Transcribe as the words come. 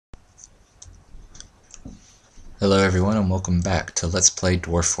Hello everyone and welcome back to Let's Play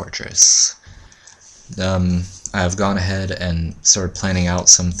Dwarf Fortress. I've gone ahead and started planning out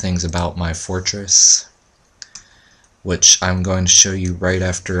some things about my fortress, which I'm going to show you right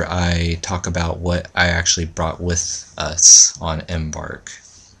after I talk about what I actually brought with us on Embark.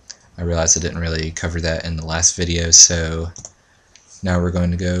 I realized I didn't really cover that in the last video, so now we're going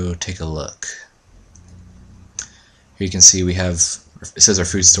to go take a look. Here you can see we have, it says our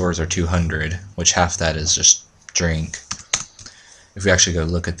food stores are 200, which half that is just drink. If we actually go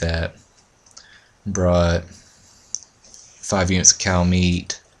look at that, brought 5 units of cow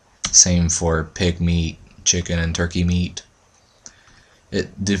meat, same for pig meat, chicken and turkey meat. It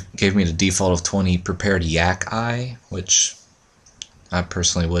gave me the default of 20 prepared yak eye, which I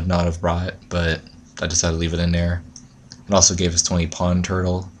personally would not have brought, but I decided to leave it in there. It also gave us 20 pond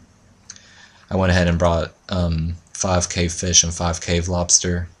turtle. I went ahead and brought 5 cave fish and 5 cave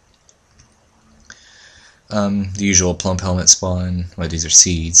lobster. The usual plump helmet spawn. Well, these are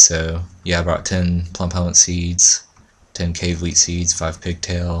seeds, so yeah, I brought 10 plump helmet seeds, 10 cave wheat seeds, 5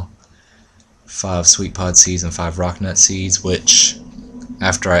 pigtail, 5 sweet pod seeds, and 5 rock nut seeds, which,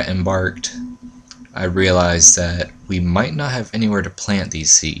 after I embarked, I realized that we might not have anywhere to plant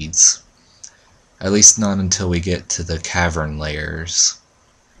these seeds. At least not until we get to the cavern layers,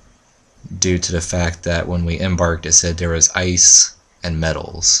 due to the fact that when we embarked it said there was ice and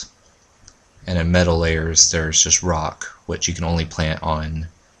metals. And in metal layers there's just rock, which you can only plant on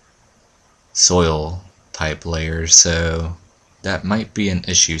soil type layers, so that might be an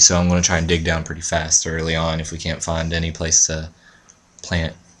issue. So I'm going to try and dig down pretty fast early on if we can't find any place to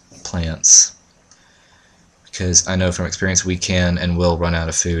plant plants, because I know from experience we can and will run out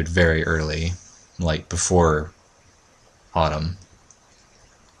of food very early, like before autumn.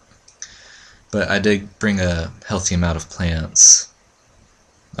 But I did bring a healthy amount of plants.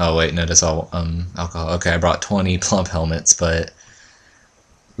 Oh wait, no, that's all alcohol. Okay, I brought 20 plump helmets, but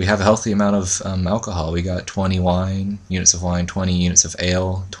we have a healthy amount of alcohol. We got 20 units of wine, 20 units of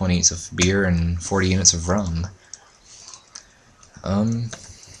ale, 20 units of beer, and 40 units of rum.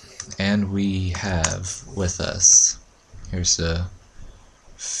 And we have with us, here's the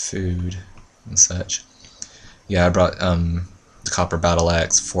food and such. Yeah, I brought the copper battle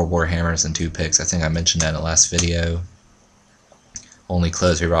axe, 4 war hammers, and 2 picks. I think I mentioned that in the last video. Only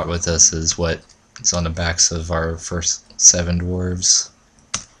clothes we brought with us is what is on the backs of our first 7 dwarves.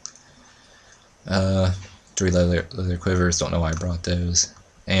 3 leather quivers, don't know why I brought those.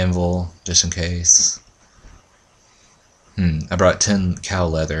 Anvil, just in case. I brought 10 cow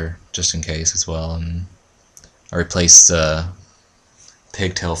leather, just in case as well, and I replaced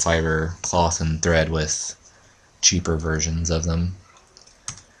pigtail fiber, cloth, and thread with cheaper versions of them.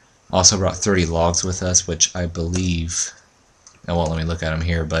 Also brought 30 logs with us, which I believe, it won't let me look at them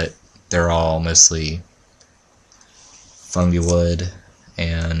here, but they're all mostly fungi wood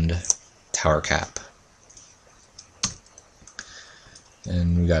and tower cap.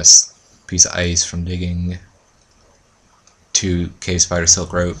 And we got a piece of ice from digging, 2 cave spider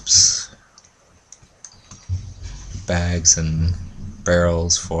silk ropes, bags and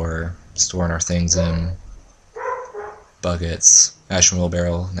barrels for storing our things in, buckets, ashen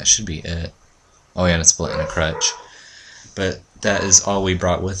wheelbarrow, and that should be it. Oh yeah, and it's split in a crutch. But that is all we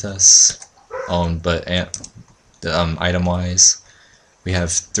brought with us. But item-wise, we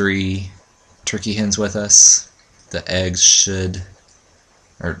have 3 turkey hens with us. The eggs should,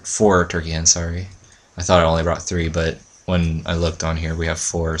 or 4 turkey hens, sorry. I thought I only brought 3, but when I looked on here, we have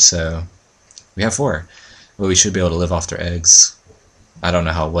 4. So we have 4. But we should be able to live off their eggs. I don't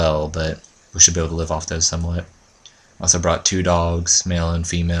know how well, but we should be able to live off those somewhat. Also brought 2 dogs, male and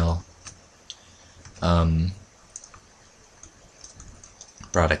female.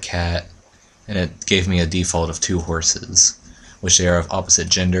 Brought a cat, and it gave me a default of 2 horses, which they are of opposite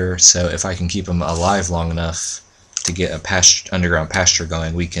gender, so if I can keep them alive long enough to get a underground pasture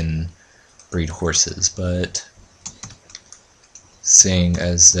going, we can breed horses. But seeing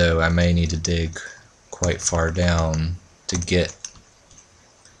as though I may need to dig quite far down to get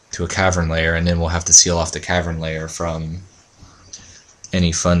to a cavern layer, and then we'll have to seal off the cavern layer from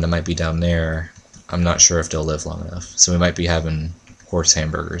any fun that might be down there, I'm not sure if they'll live long enough, so we might be having horse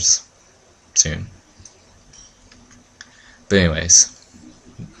hamburgers soon. But anyways,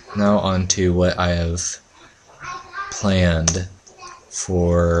 now on to what I have planned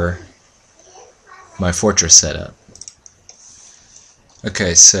for my fortress setup.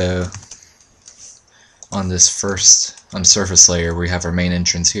 Okay, so on this surface layer we have our main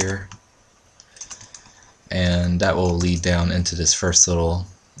entrance here, and that will lead down into this first little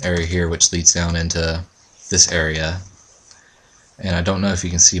area here, which leads down into this area. And I don't know if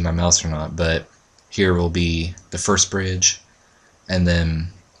you can see my mouse or not, but here will be the first bridge, and then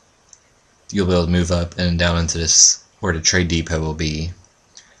you'll be able to move up and down into this where the trade depot will be,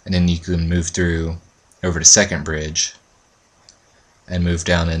 and then you can move through over the second bridge and move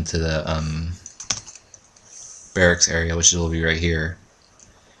down into the barracks area, which will be right here,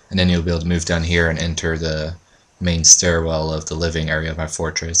 and then you'll be able to move down here and enter the main stairwell of the living area of my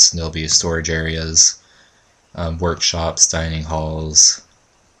fortress. And there'll be storage areas, workshops, dining halls,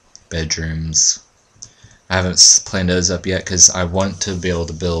 bedrooms. I haven't planned those up yet because I want to be able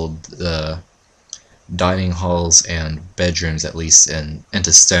to build the dining halls and bedrooms at least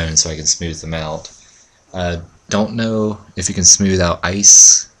into stone so I can smooth them out. I don't know if you can smooth out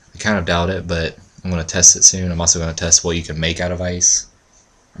ice. I kind of doubt it, but I'm going to test it soon. I'm also going to test what you can make out of ice.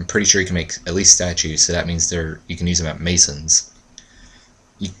 I'm pretty sure you can make at least statues, so that means you can use them at masons.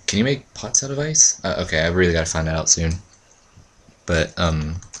 Can you make pots out of ice? Okay, I really got to find that out soon. But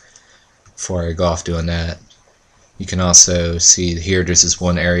before I go off doing that, you can also see here there's this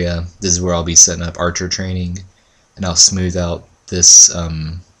one area. This is where I'll be setting up archer training, and I'll smooth out this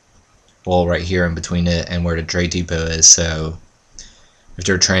wall right here in between it and where the trade depot is, so if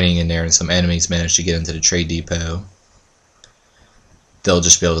they're training in there and some enemies manage to get into the trade depot, they'll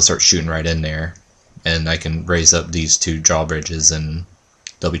just be able to start shooting right in there, and I can raise up these two drawbridges and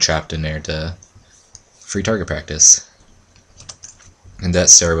they'll be trapped in there to free target practice. And that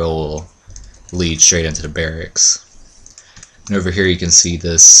stairwell will lead straight into the barracks. And over here you can see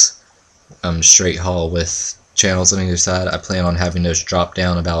this straight hall with channels on either side. I plan on having those drop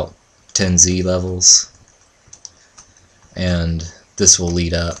down about 10Z levels, and this will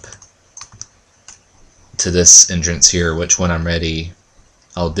lead up to this entrance here, which when I'm ready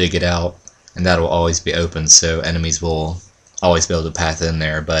I'll dig it out, and that'll always be open, so enemies will always be able to path in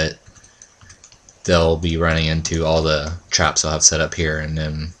there, but they'll be running into all the traps I'll have set up here, and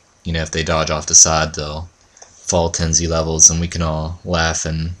then, you know, if they dodge off the side they'll fall 10Z levels, and we can all laugh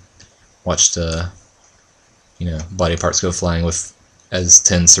and watch the, you know, body parts go flying with as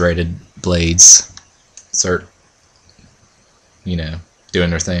 10 serrated blades start, you know, doing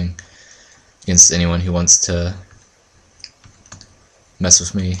their thing against anyone who wants to mess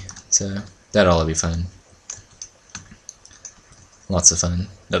with me. So that'll all be fun. Lots of fun.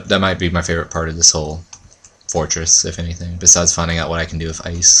 That might be my favorite part of this whole fortress, if anything, besides finding out what I can do with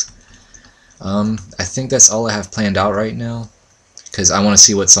ice. I think that's all I have planned out right now, because I want to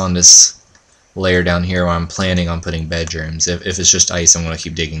see what's on this layer down here where I'm planning on putting bedrooms. If it's just ice, I'm going to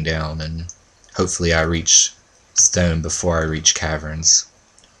keep digging down, and hopefully I reach stone before I reach caverns,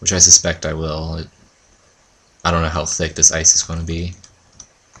 which I suspect I will. I don't know how thick this ice is going to be.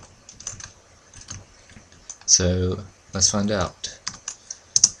 So let's find out.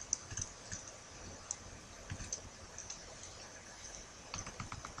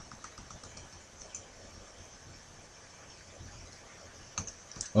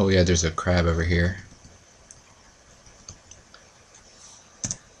 Oh yeah, there's a crab over here.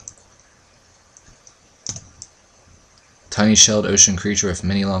 Tiny shelled ocean creature with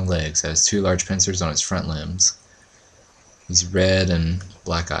many long legs. It has 2 large pincers on its front limbs. He's red and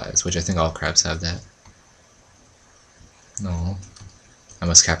black eyes, which I think all crabs have that. No, I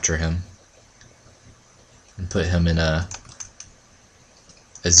must capture him and put him in a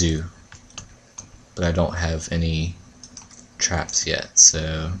zoo. But I don't have any traps yet,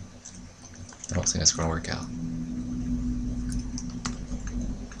 so I don't think that's going to work out.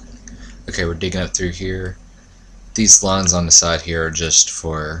 Okay, we're digging up through here. These lines on the side here are just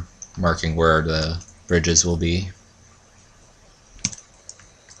for marking where the bridges will be.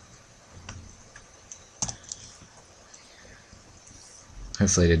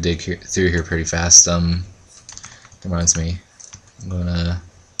 Hopefully to dig through here pretty fast. Reminds me, I'm gonna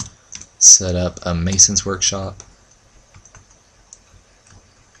set up a mason's workshop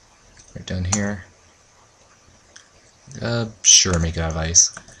right down here. Sure, make it out of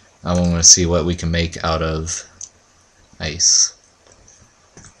ice. I want to see what we can make out of ice.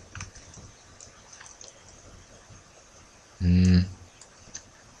 We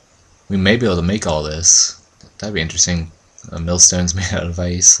may be able to make all this. That'd be interesting. Millstones made out of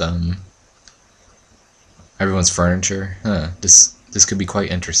ice. Everyone's furniture. This could be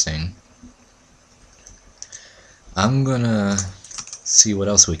quite interesting. I'm gonna see what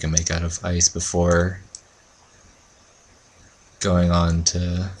else we can make out of ice before going on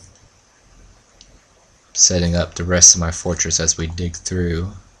to setting up the rest of my fortress as we dig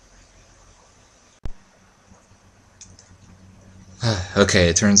through. Okay,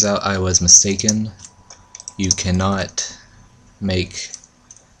 it turns out I was mistaken. You cannot make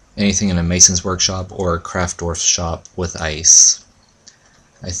anything in a mason's workshop or a craft dwarf shop with ice.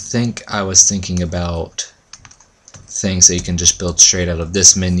 I think I was thinking about things that you can just build straight out of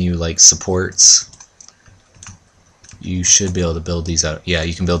this menu, like supports. You should be able to build these out. Yeah,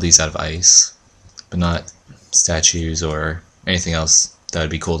 you can build these out of ice, but not statues or anything else that would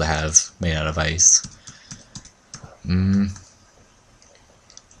be cool to have made out of ice.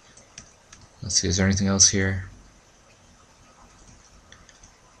 Let's see, is there anything else here?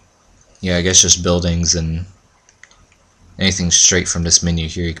 Yeah, I guess just buildings and anything straight from this menu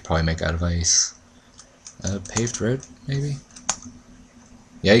here you could probably make out of ice. Paved road, maybe?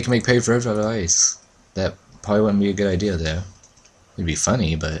 Yeah, you can make paved road out of ice. That probably wouldn't be a good idea, though. It'd be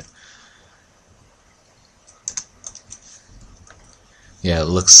funny, but... yeah, it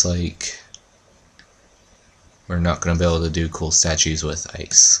looks like we're not going to be able to do cool statues with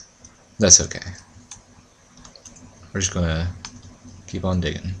ice. That's okay. We're just going to keep on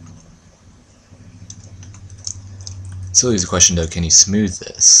digging. So leaves the question, though, can you smooth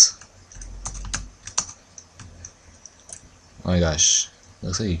this? Oh my gosh,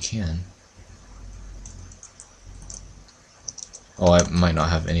 looks like you can. Oh, I might not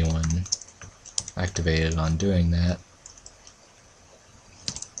have anyone activated on doing that.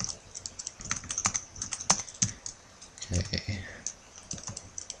 Okay.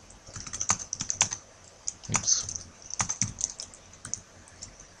 Oops.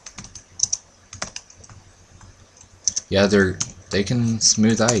 Yeah, they can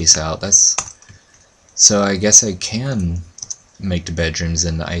smooth ice out. That's so I guess I can make the bedrooms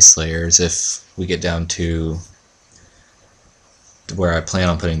in the ice layers if we get down to where I plan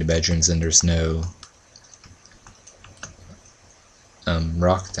on putting the bedrooms and there's no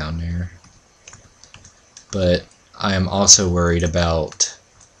rock down there. But I am also worried about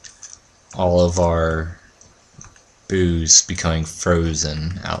all of our booze becoming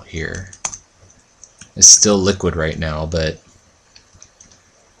frozen out here. It's still liquid right now, but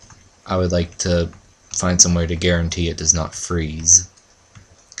I would like to find some way to guarantee it does not freeze,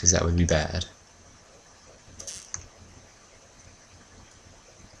 because that would be bad.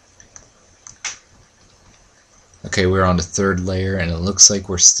 Okay, we're on the third layer, and it looks like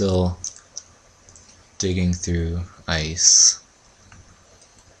we're still digging through ice.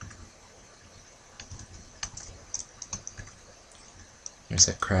 There's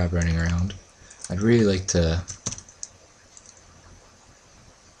that crab running around. I'd really like to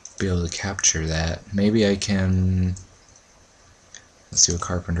be able to capture that. Maybe I can... let's do a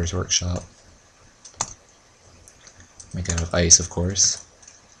carpenter's workshop. Make it out of ice, of course.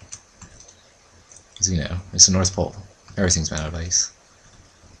 Because, you know, it's the North Pole. Everything's made out of ice.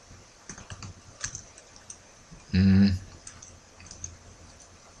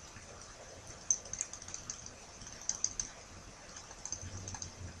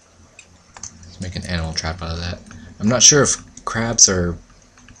 Let's make an animal trap out of that. I'm not sure if crabs are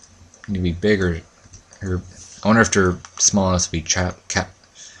going to be big or I wonder if they're small enough to be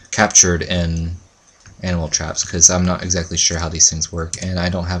captured in animal traps, because I'm not exactly sure how these things work, and I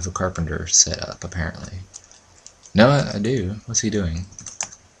don't have a carpenter set up, apparently. No, I do. What's he doing?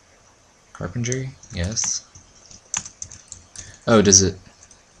 Carpentry? Yes. Oh, does it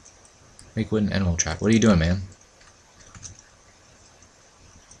make wooden animal trap? What are you doing, man?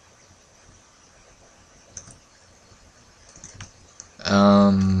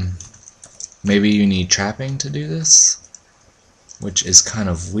 Maybe you need trapping to do this? Which is kind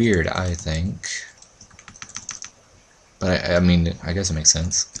of weird, I think. But I mean, I guess it makes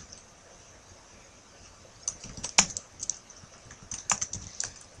sense.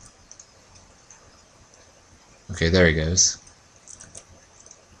 Okay, there he goes.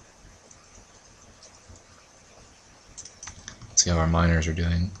 Let's see how our miners are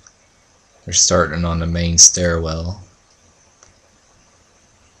doing. They're starting on the main stairwell.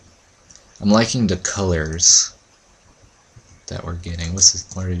 I'm liking the colors that we're getting.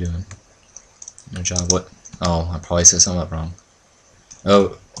 What are you doing? No job. What? Oh, I probably said something up wrong.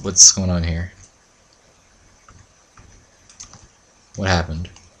 Oh, what's going on here? What happened?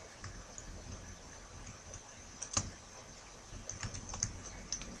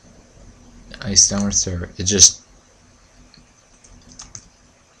 Ice downward server. It just...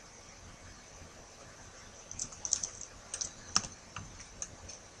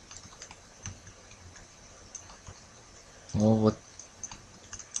 well, what...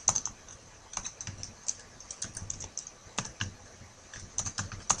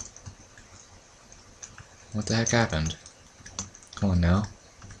 what the heck happened? Come on now.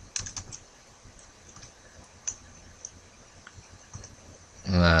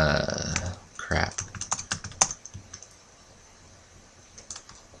 Crap.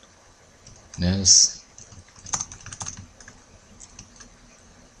 Yes.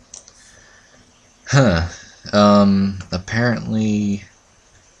 Huh. Apparently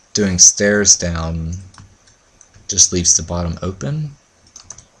doing stairs down just leaves the bottom open.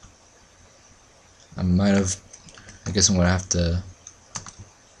 I guess I'm gonna have to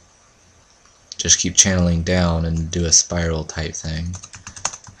just keep channeling down and do a spiral type thing.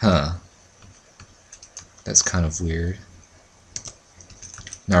 Huh. That's kind of weird.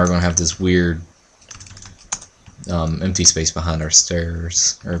 Now we're gonna have this weird empty space behind our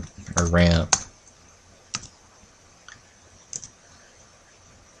stairs, or our ramp.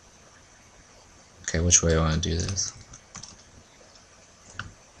 Okay, which way do I want to do this?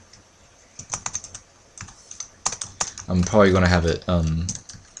 I'm probably going to have it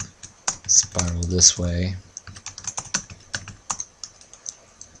spiral this way.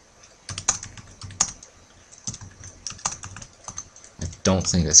 I don't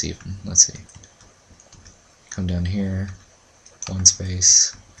think that's even. Let's see. Come down here, one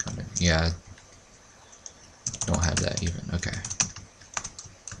space. Come in. Yeah, don't have that even. Okay.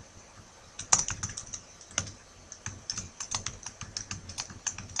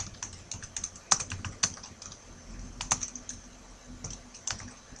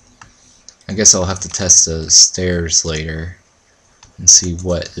 I guess I'll have to test the stairs later and see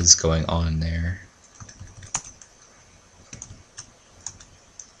what is going on there.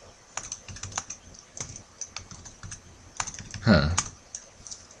 Huh.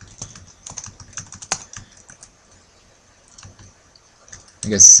 I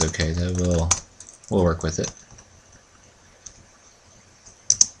guess it's okay though, we'll work with it.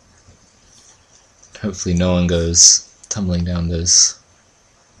 Hopefully no one goes tumbling down those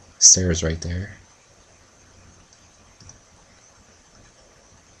stairs right there.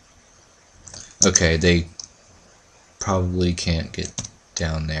 Okay, they probably can't get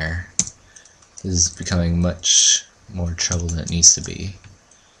down there. This is becoming much more trouble than it needs to be.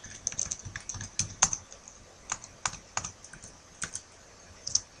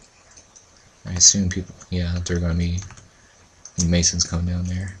 I assume people, yeah, there are going to be masons coming down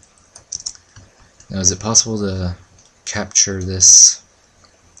there. Now, is it possible to capture this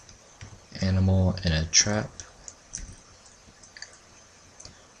animal in a trap?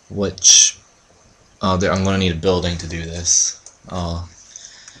 Which, I'm going to need a building to do this. I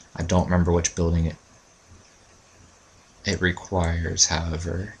don't remember which building it requires,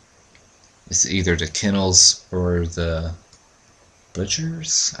 however. It's either the kennels or the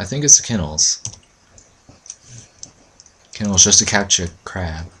butchers? I think it's the kennels. Kennels just to catch a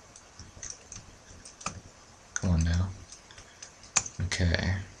crab. Come on now.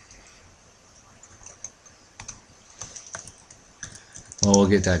 Okay. Well, we'll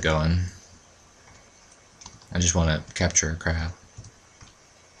get that going. I just want to capture a crab.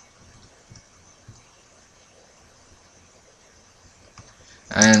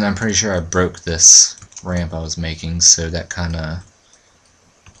 And I'm pretty sure I broke this ramp I was making, so that kind of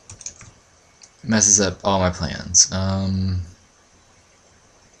messes up all my plans.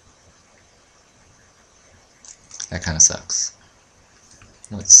 That kind of sucks.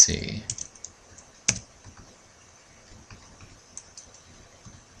 Let's see.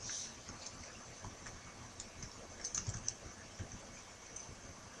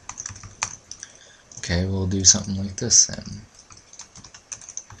 Okay, we'll do something like this then.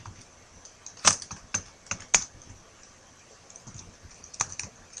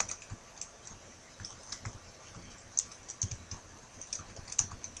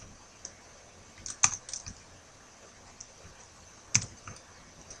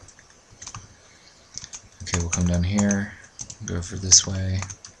 Okay, we'll come down here, go over this way,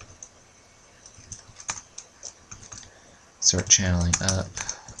 start channeling up.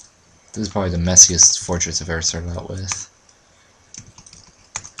 This is probably the messiest fortress I've ever started out with.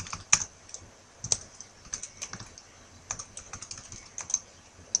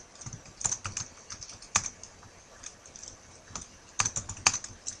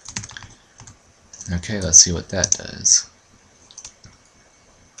 Okay, let's see what that does.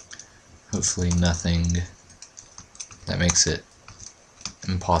 Hopefully nothing that makes it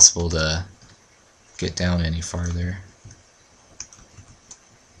impossible to get down any farther.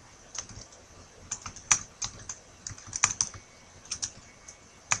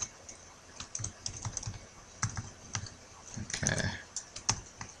 Okay.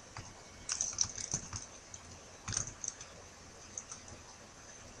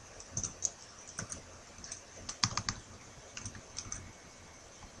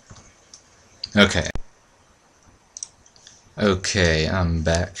 Okay. Okay, I'm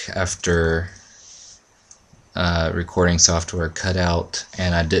back after recording software cut out,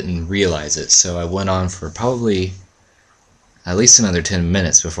 and I didn't realize it, so I went on for probably at least another 10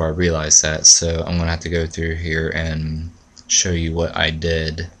 minutes before I realized that, so I'm gonna have to go through here and show you what I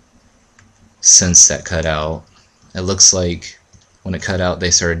did since that cut out. It looks like when it cut out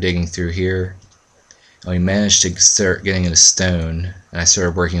they started digging through here, and we managed to start getting into stone, and I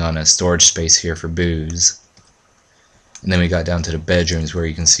started working on a storage space here for booze. And then we got down to the bedrooms, where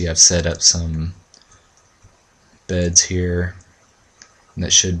you can see I've set up some beds here, and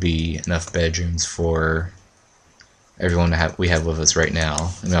that should be enough bedrooms for everyone we have with us right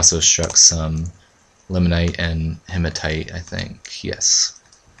now. And we also struck some limonite and hematite, I think, yes.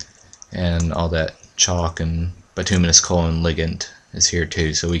 And all that chalk and bituminous coal and ligand is here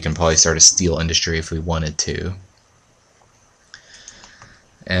too, so we can probably start a steel industry if we wanted to.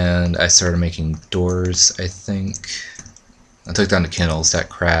 And I started making doors, I think. I took down the kennels. That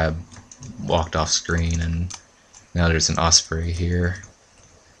crab walked off screen, and now there's an osprey here.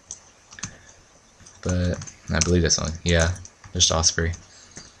 But I believe that's only, yeah, just osprey.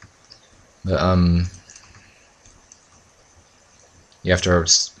 But yeah, after I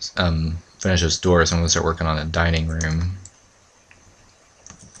finish those doors, I'm gonna start working on a dining room.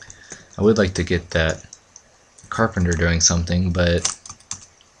 I would like to get that carpenter doing something, but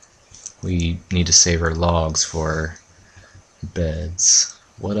we need to save our logs for beds.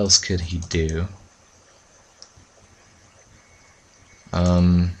 What else could he do?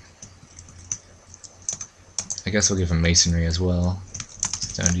 I guess we'll give him masonry as well.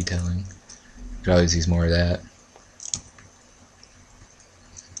 Stone detailing. Could always use more of that.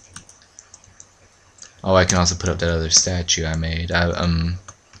 Oh, I can also put up that other statue I made. I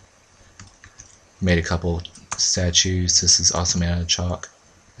made a couple statues. This is also made out of chalk.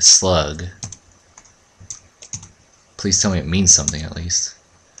 A slug. Please tell me it means something at least.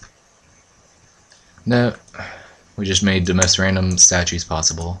 No, we just made the most random statues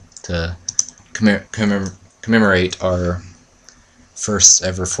possible to commemorate our first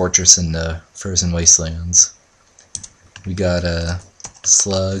ever fortress in the frozen wastelands. We got a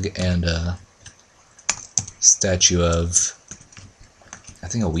slug and a statue of, I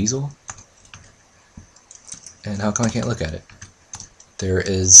think, a weasel. And how come I can't look at it? There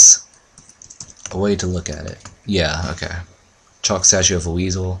is a way to look at it. Yeah, okay. Chalk statue of a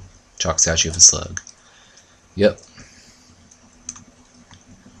weasel, chalk statue of a slug. Yep.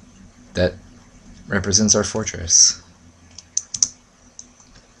 That represents our fortress.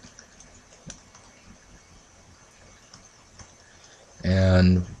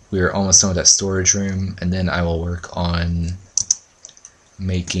 And we're almost done with that storage room, and then I will work on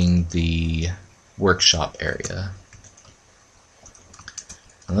making the workshop area.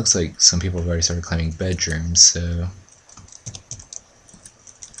 It looks like some people have already started claiming bedrooms, so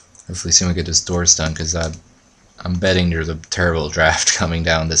hopefully soon we get this doors done, because I'm betting there's a terrible draft coming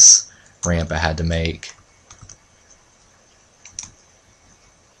down this ramp I had to make.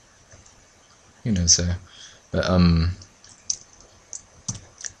 You know, so, but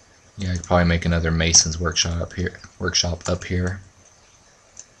yeah, I could probably make another mason's workshop up here.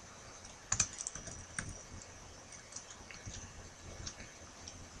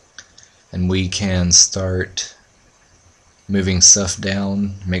 And we can start moving stuff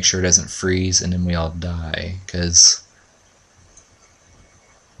down, make sure it doesn't freeze, and then we all die, because,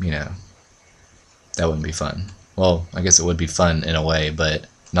 you know, that wouldn't be fun. Well, I guess it would be fun in a way, but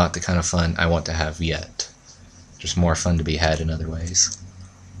not the kind of fun I want to have yet. There's more fun to be had in other ways.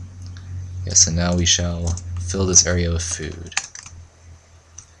 Yes, and now we shall fill this area with food.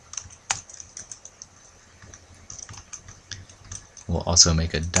 We'll also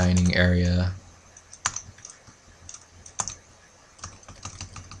make a dining area.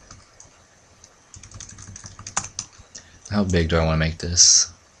 How big do I want to make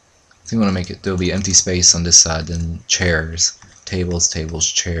this? I think I want to make it, there'll be empty space on this side, then chairs. Tables, tables,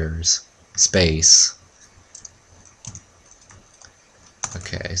 chairs. Space.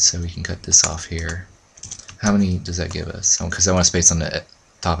 Okay, so we can cut this off here. How many does that give us? Because I want space on the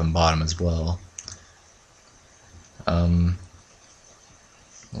top and bottom as well. 1,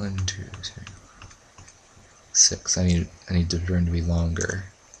 2, 3, 6. I need the room to be longer.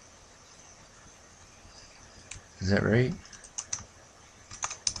 Is that right?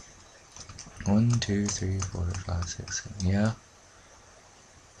 1, 2, 3, 4, 5, 6, 7. Yeah.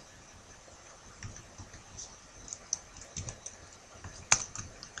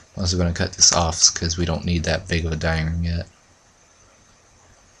 I'm also going to cut this off because we don't need that big of a dining room yet.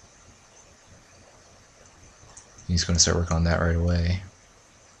 He's going to start working on that right away.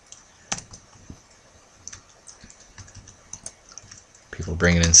 People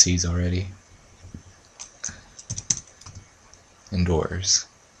bringing in seeds already. Indoors.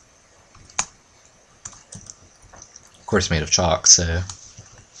 course made of chalk, so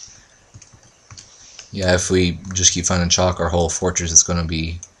yeah, if we just keep finding chalk, our whole fortress is going to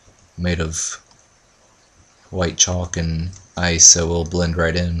be made of white chalk and ice, so we'll blend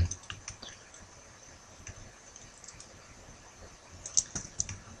right in.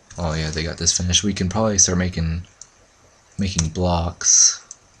 Oh yeah, they got this finished. We can probably start making blocks.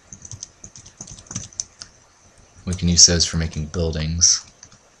 We can use those for making buildings.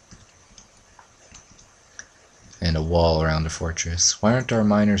 And a wall around the fortress. Why aren't our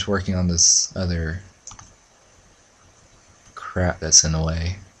miners working on this other crap that's in the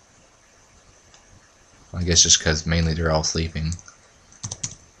way? Well, I guess just because mainly they're all sleeping.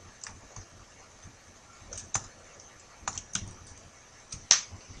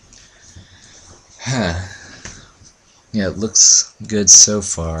 Huh. Yeah, it looks good so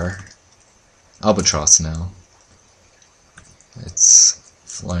far. Albatross now. It's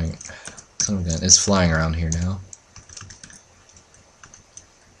flying. It's flying around here now.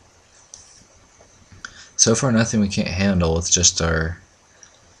 So far, nothing we can't handle with just our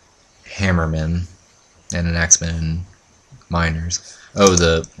hammermen and an axeman and miners. Oh,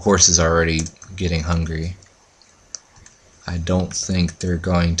 the horses are already getting hungry. I don't think they're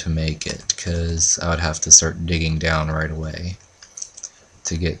going to make it, because I would have to start digging down right away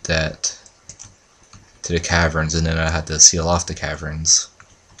to get that to the caverns, and then I'd have to seal off the caverns.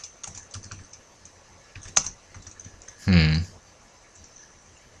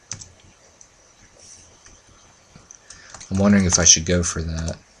 I'm wondering if I should go for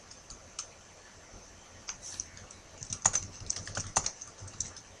that.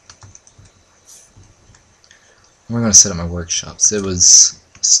 Where am I going to set up my workshops? It was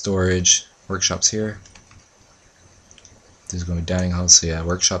storage, workshops here. This is going to be dining hall, so yeah,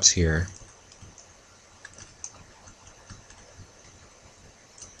 workshops here.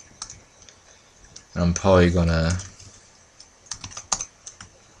 And I'm probably going to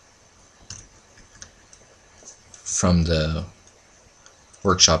from the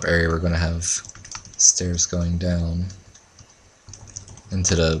workshop area, we're going to have stairs going down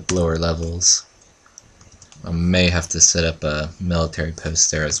into the lower levels. I may have to set up a military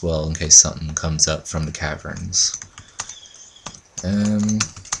post there as well in case something comes up from the caverns.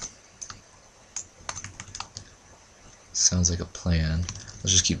 Sounds like a plan.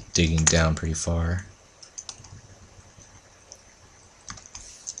 Let's just keep digging down pretty far.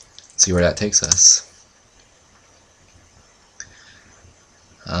 See where that takes us.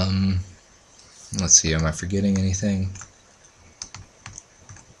 Let's see, am I forgetting anything?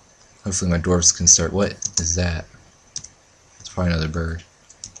 Hopefully my dwarves can start. What is that? It's probably another bird.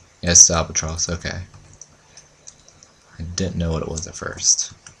 Yeah, it's the albatross, okay. I didn't know what it was at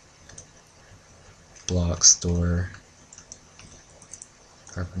first. Blocks, door,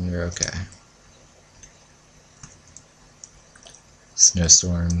 carpenter, okay.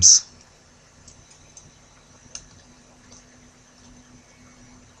 Snowstorms.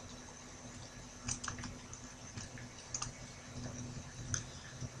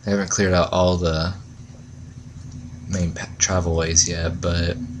 I haven't cleared out all the main travel ways yet,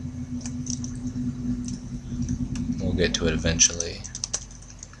 but we'll get to it eventually.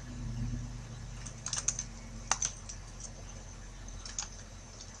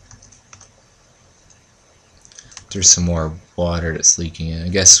 There's some more water that's leaking in. I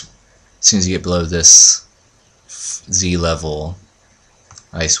guess as soon as you get below this Z level,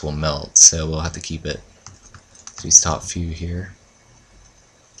 ice will melt, so we'll have to keep it to these top few here.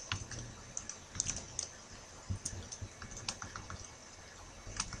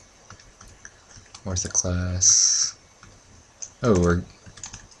 Where's the class? Oh, we're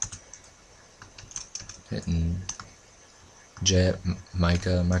hitting Jet,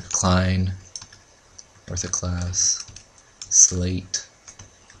 Micah Klein, Ortho class, Slate.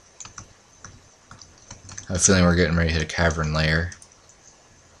 I have a feeling we're getting ready to hit a cavern layer.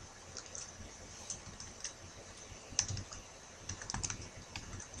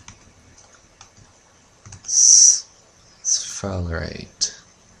 Sphalerite.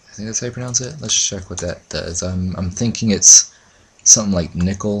 I think that's how you pronounce it. Let's check what that does. I'm thinking it's something like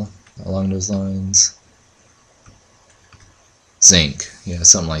nickel along those lines. Zinc, yeah,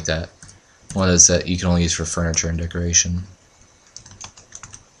 something like that. One of those that you can only use for furniture and decoration.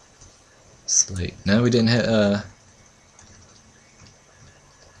 Slate. No, we didn't hit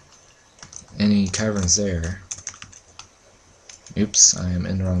any caverns there. Oops, I am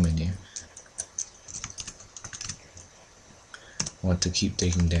in the wrong menu. I want to keep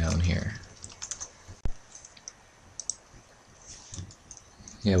digging down here.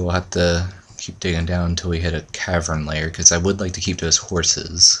 Yeah, we'll have to keep digging down until we hit a cavern layer, because I would like to keep those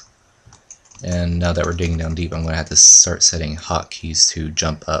horses. And now that we're digging down deep, I'm going to have to start setting hotkeys to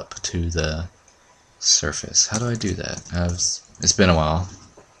jump up to the surface. How do I do that? It's been a while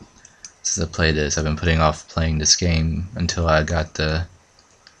since I played this. I've been putting off playing this game until I got a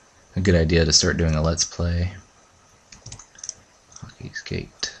good idea to start doing a Let's Play. Hotkey's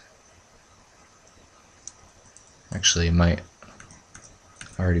gate. Actually, it might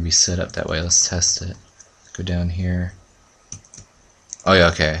already be set up that way. Let's test it. Go down here. Oh yeah,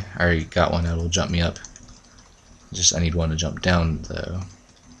 okay. I already got one that'll jump me up. I need one to jump down though.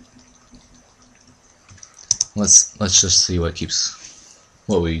 Let's just see what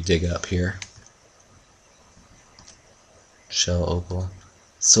we dig up here. Shell opal.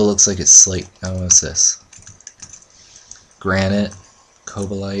 Still looks like it's slate. Oh, what's this? Granite,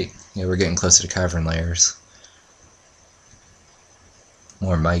 cobalite. Yeah, we're getting closer to cavern layers.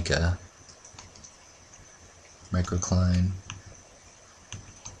 More mica. Microcline.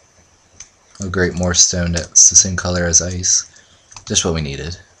 Oh great, more stone that's the same color as ice. Just what we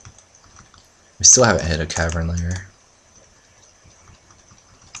needed. We still haven't hit a cavern layer.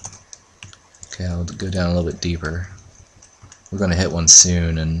 Okay, I'll go down a little bit deeper. We're going to hit one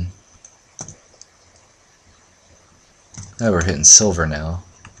soon, and oh, we're hitting silver now.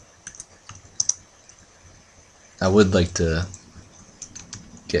 I would like to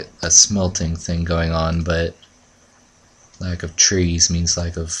get a smelting thing going on, but lack of trees means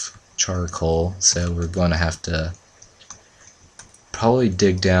lack of charcoal, so we're going to have to probably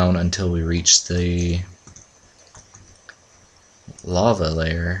dig down until we reach the lava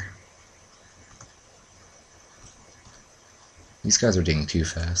layer. These guys are digging too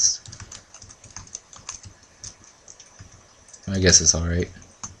fast. I guess it's alright.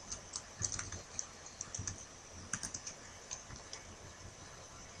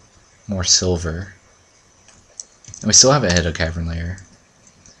 More silver. And we still haven't hit a cavern layer.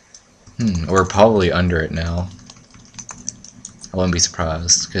 We're probably under it now. I wouldn't be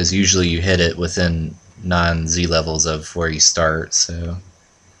surprised, because usually you hit it within non-Z levels of where you start, so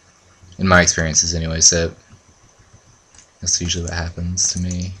in my experiences anyway, so that's usually what happens to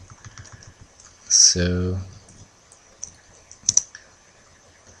me. So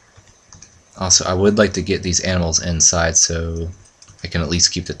also I would like to get these animals inside so I can at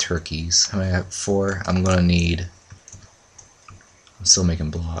least keep the turkeys. How many I have? 4. I'm still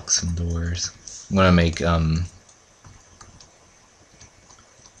making blocks and doors. I'm gonna make I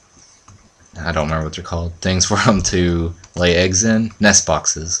don't remember what they're called. Things for them to lay eggs in. Nest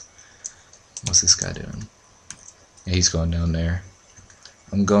boxes. What's this guy doing? Yeah, he's going down there.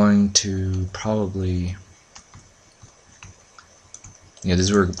 I'm going to probably... Yeah, these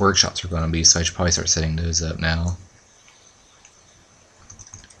are where workshops are going to be, so I should probably start setting those up now.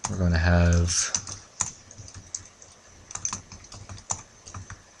 We're going to have...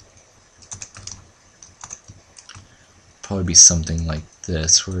 probably be something like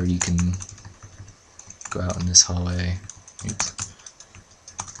this, where you can go out in this hallway. Oops.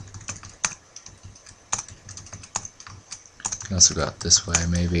 You can also go out this way,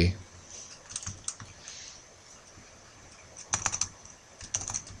 maybe.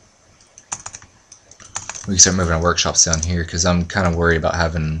 We can start moving our workshops down here, because I'm kind of worried about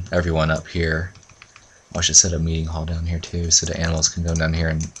having everyone up here. I should set a meeting hall down here too, so the animals can go down here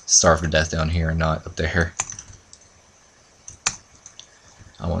and starve to death down here and not up there.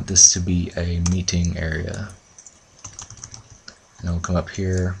 I want this to be a meeting area. And then we'll come up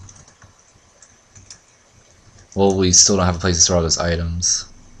here. Well, we still don't have a place to store all those items.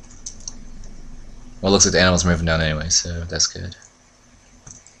 Well, it looks like the animals are moving down anyway, so that's good.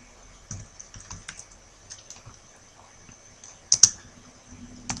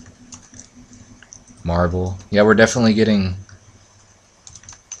 Marble. Yeah, we're definitely getting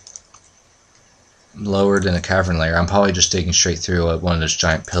lower than a cavern layer. I'm probably just digging straight through one of those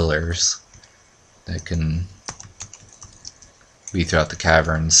giant pillars that can be throughout the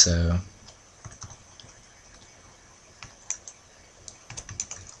cavern, so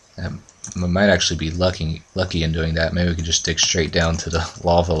that might actually be lucky in doing that. Maybe we could just dig straight down to the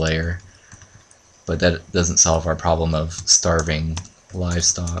lava layer, but that doesn't solve our problem of starving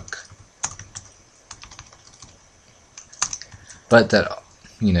livestock. But that,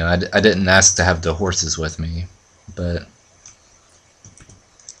 you know, I didn't ask to have the horses with me, but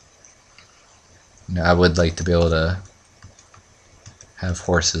you know, I would like to be able to have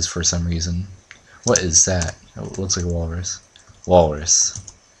horses for some reason. What is that? It looks like a walrus. Walrus.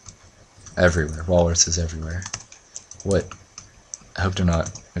 Everywhere. Walrus is everywhere. What? I hope they're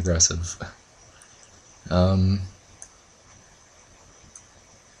not aggressive. Let's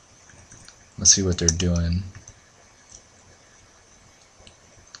see what they're doing.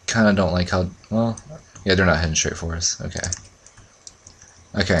 kind of don't like how, well, yeah, they're not heading straight for us. Okay.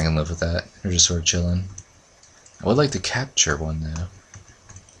 Okay, I can live with that. They're just sort of chilling. I would like to capture one, though.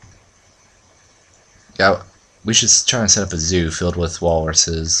 Yeah, we should try and set up a zoo filled with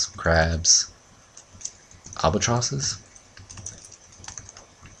walruses, crabs, albatrosses?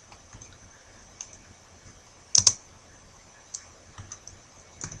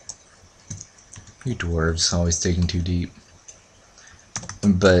 You dwarves, always digging too deep.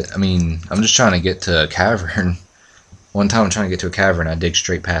 But, I mean, I'm just trying to get to a cavern. One time I'm trying to get to a cavern, I dig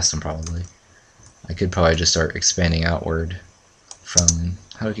straight past them, probably. I could probably just start expanding outward from...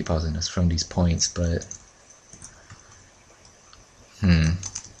 How do I keep pausing this? From these points, but...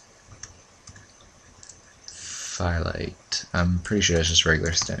 Phyllite. I'm pretty sure that's just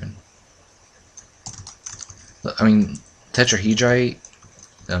regular stone. I mean, tetrahedrite,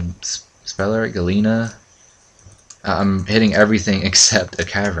 sphalerite, galena. I'm hitting everything except a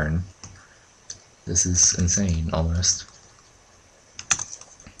cavern. This is insane, almost.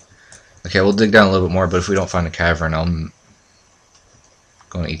 Okay, we'll dig down a little bit more, but if we don't find a cavern, I'm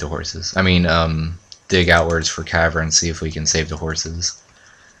going to eat the horses. I mean, dig outwards for caverns, see if we can save the horses.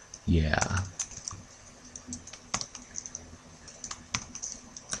 Yeah.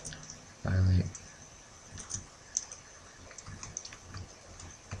 Violate.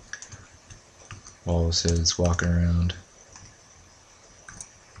 Walruses walking around.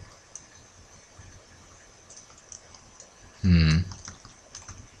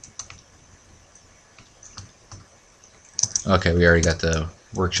 Okay, we already got the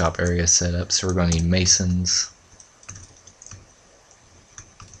workshop area set up, so we're going to need masons.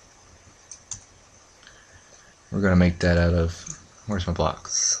 We're going to make that out of... Where's my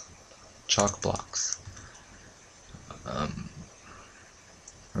blocks? Chalk blocks.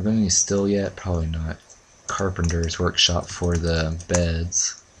 We're going to need steel yet? Probably not. Carpenter's workshop for the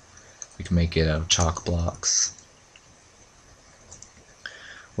beds. We can make it out of chalk blocks.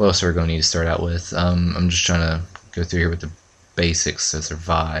 What else are we going to need to start out with? I'm just trying to go through here with the basics to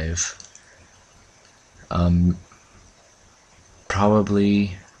survive.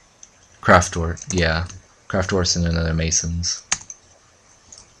 Probably craft door. Yeah, craft doors and another masons.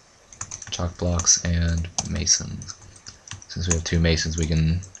 Chalk blocks and masons. Since we have 2 masons, we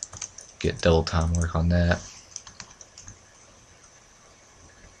can get double time work on that.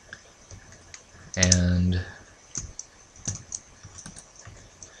 And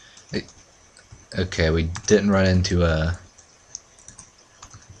okay, we didn't run into a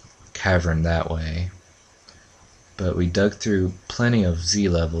cavern that way, but we dug through plenty of Z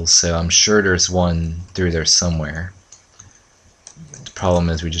levels, so I'm sure there's one through there somewhere. The problem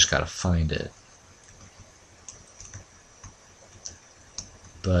is we just gotta find it.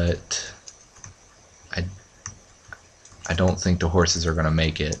 But I don't think the horses are gonna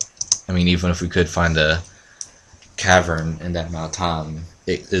make it. I mean, even if we could find a cavern in that amount of time,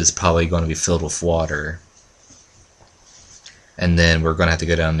 it is probably going to be filled with water. And then we're going to have to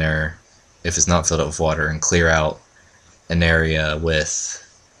go down there, if it's not filled up with water, and clear out an area with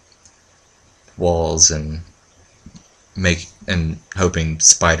walls and hoping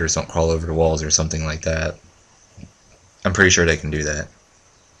spiders don't crawl over the walls or something like that. I'm pretty sure they can do that.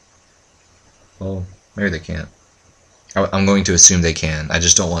 Well, maybe they can't. I'm going to assume they can. I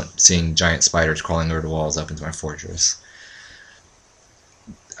just don't want seeing giant spiders crawling over the walls up into my fortress.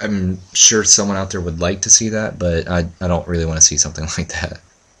 I'm sure someone out there would like to see that, but I don't really want to see something like that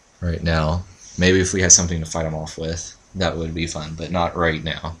right now. Maybe if we had something to fight them off with, that would be fun, but not right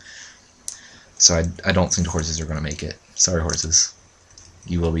now. So I don't think the horses are going to make it. Sorry, horses.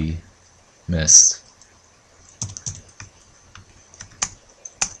 You will be missed.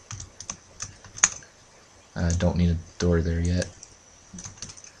 I don't need a door there yet.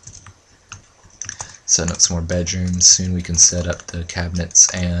 Setting up some more bedrooms. Soon we can set up the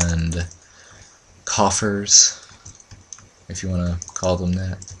cabinets and coffers, if you want to call them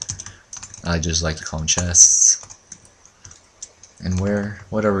that. I just like to call them chests. And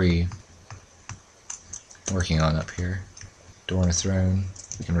what are we working on up here? Door and a throne.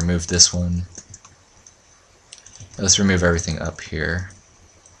 We can remove this one. Let's remove everything up here.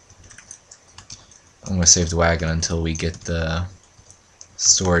 I'm going to save the wagon until we get the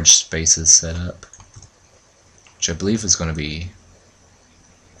storage spaces set up, which I believe is going to be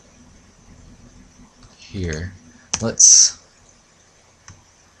here. Let's...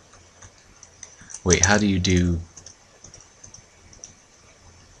 Wait, how do you do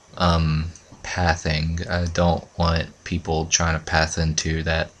pathing? I don't want people trying to path into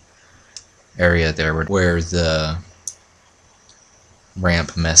that area there where the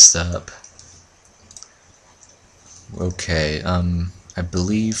ramp messed up. Okay, I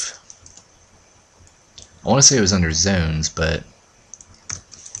believe, I want to say it was under zones, but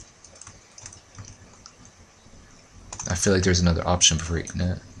I feel like there's another option before you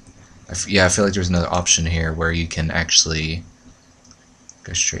can. Yeah, I feel like there's another option here where you can actually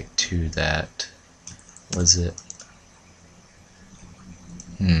go straight to that. Was it?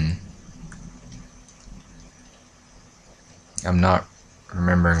 I'm not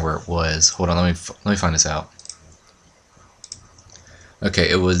remembering where it was. Hold on, let me find this out. Okay,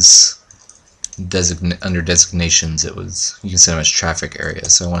 it was under designations. It was, you can set them as traffic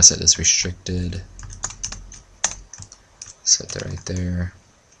areas. So I want to set this restricted. Set that right there.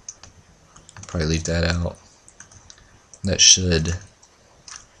 Probably leave that out. That should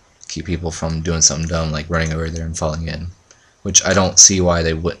keep people from doing something dumb like running over there and falling in, which I don't see why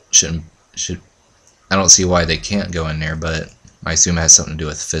they I don't see why they can't go in there, but I assume it has something to do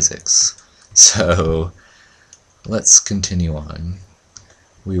with physics. So let's continue on.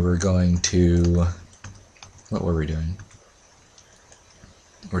 We were going to, what were we doing?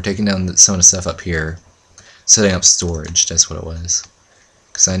 We're taking down some of the stuff up here, setting up storage. That's what it was,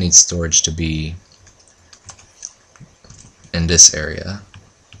 because I need storage to be in this area.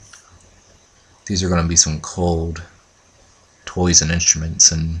 These are going to be some cold toys and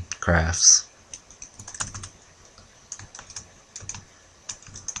instruments and crafts.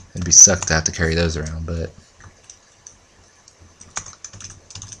 It'd be sucked to have to carry those around, but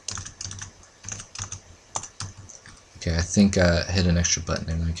okay, I think I hit an extra button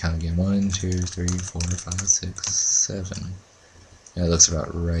there. Let me count again. 1, 2, 3, 4, 5, 6, 7. Yeah, it looks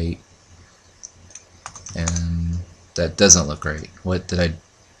about right. And that doesn't look right. What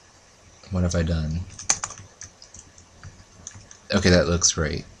have I done? Okay, that looks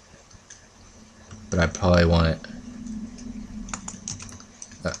right. But I probably want it.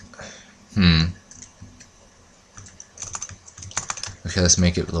 Okay, let's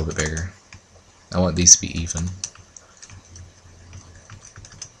make it a little bit bigger. I want these to be even.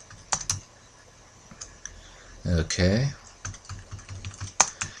 Okay.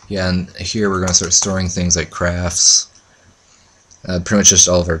 Yeah, and here we're going to start storing things like crafts. Pretty much just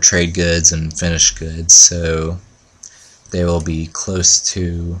all of our trade goods and finished goods, so they will be close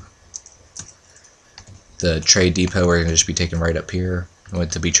to the trade depot. We're going to just be taken right up here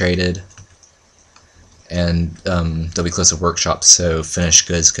to be traded, and they'll be close to workshops, so finished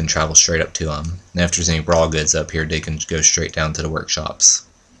goods can travel straight up to them. And if there's any raw goods up here, they can go straight down to the workshops,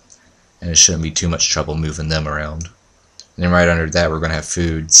 and it shouldn't be too much trouble moving them around. And then right under that we're going to have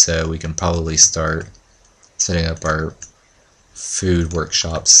food, so we can probably start setting up our food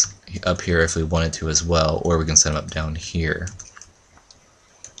workshops up here if we wanted to as well, or we can set them up down here.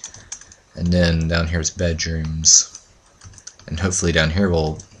 And then down here is bedrooms, and hopefully down here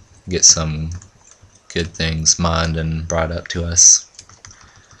we'll get some good things mined and brought up to us.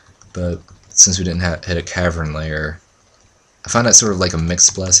 But since we didn't hit a cavern layer, I find that sort of like a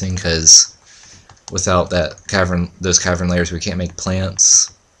mixed blessing, because without those cavern layers we can't make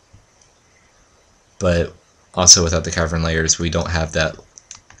plants, but also without the cavern layers we don't have that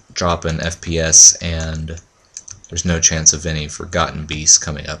drop in FPS, and there's no chance of any forgotten beasts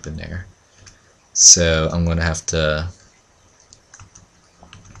coming up in there. So I'm going to have to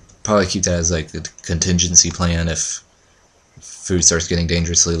probably keep that as like a contingency plan. If food starts getting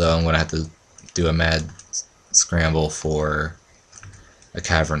dangerously low, I'm going to have to do a mad scramble for a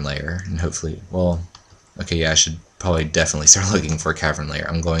cavern layer, and hopefully, well, okay, yeah, I should probably definitely start looking for a cavern layer.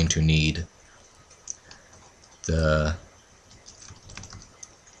 I'm going to need the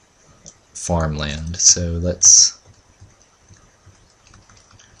farmland, so let's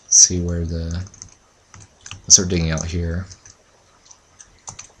see where let's start digging out here.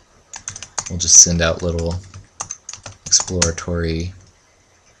 We'll just send out little exploratory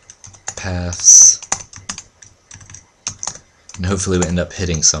paths, and hopefully we end up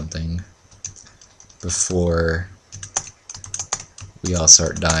hitting something before we all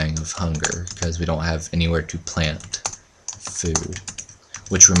start dying of hunger, because we don't have anywhere to plant food.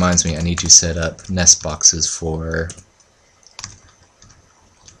 Which reminds me, I need to set up nest boxes for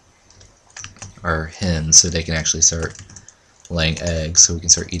our hens so they can actually start laying eggs, so we can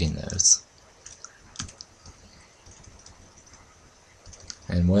start eating those.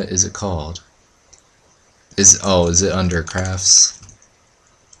 And what is it called? Is it under crafts?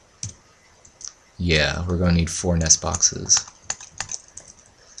 Yeah, we're going to need 4 nest boxes.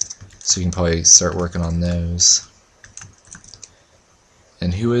 So you can probably start working on those.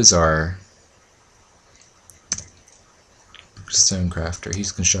 And who is our stone crafter?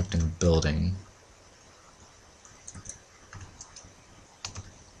 He's constructing a building.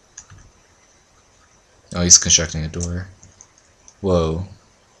 Oh, he's constructing a door. Whoa.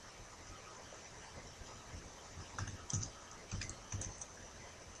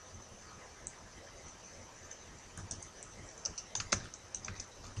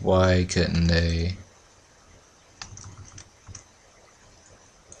 Why couldn't they?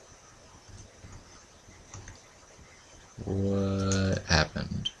 What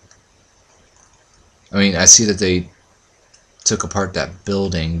happened? I mean, I see that they took apart that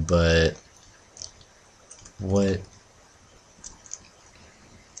building, but what?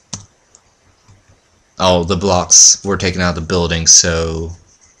 Oh, the blocks were taken out of the building, so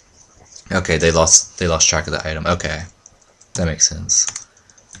okay, they lost track of the item. Okay, that makes sense.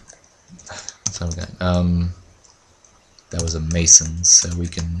 So that was a mason, so we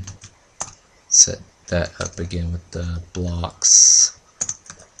can set that up again with the blocks.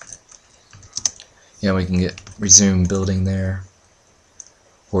 Yeah, we can resume building there.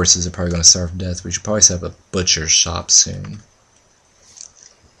 Horses are probably going to starve to death. We should probably set up a butcher's shop soon.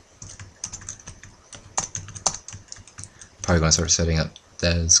 Probably going to start setting up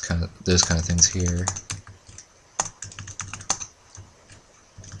those kind of things here.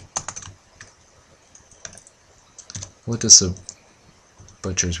 What does a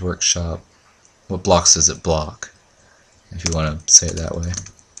butcher's workshop? What blocks does it block? If you want to say it that way.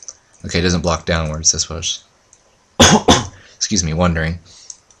 Okay, it doesn't block downwards. That's what I was excuse me, wondering.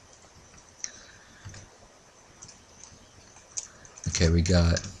 Okay, we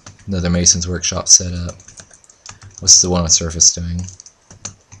got another mason's workshop set up. What's the one on surface doing?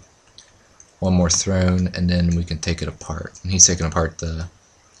 One more throne, and then we can take it apart. And he's taking apart the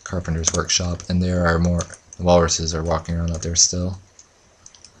carpenter's workshop, and there are more walruses are walking around out there still.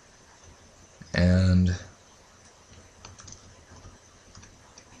 And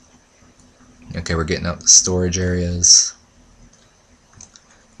okay, we're getting out the storage areas.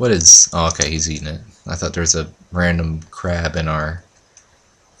 What is... oh, okay, he's eating it. I thought there was a random crab in our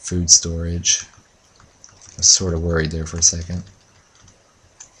food storage. I was sort of worried there for a second.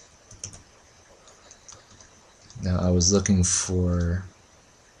 Now, I was looking for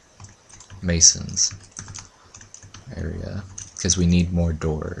masons area because we need more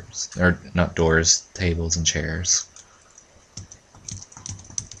doors. Or, not doors, tables and chairs.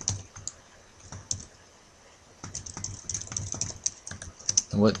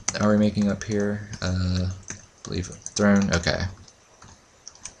 What are we making up here? I believe a throne. Okay.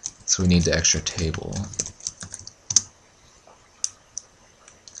 So we need the extra table.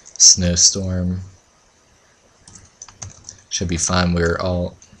 Snowstorm. Should be fine. We're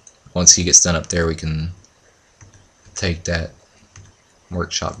all... once he gets done up there, we can take that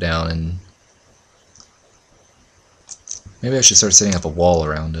workshop down and... maybe I should start setting up a wall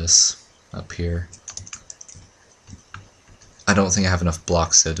around us up here. I don't think I have enough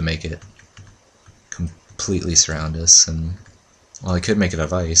blocks though to make it completely surround us, and well, I could make it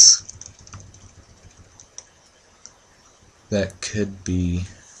of ice. That could be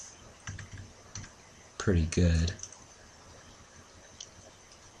pretty good.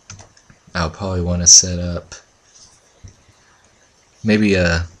 I'll probably want to set up maybe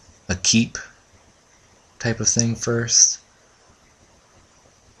a keep type of thing first.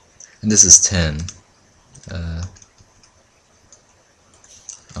 And this is 10.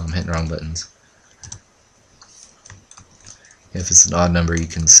 Oh, I'm hitting wrong buttons. If it's an odd number, you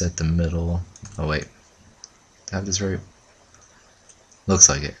can set the middle. Oh wait, do I have this right? Looks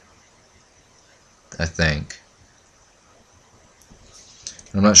like it, I think.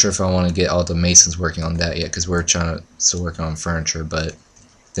 I'm not sure if I want to get all the masons working on that yet, because we're still working on furniture, but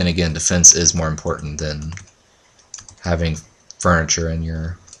then again, defense is more important than having furniture in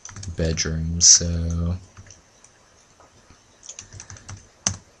your bedroom, so...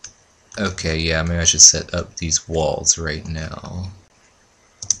 okay, yeah, maybe I should set up these walls right now.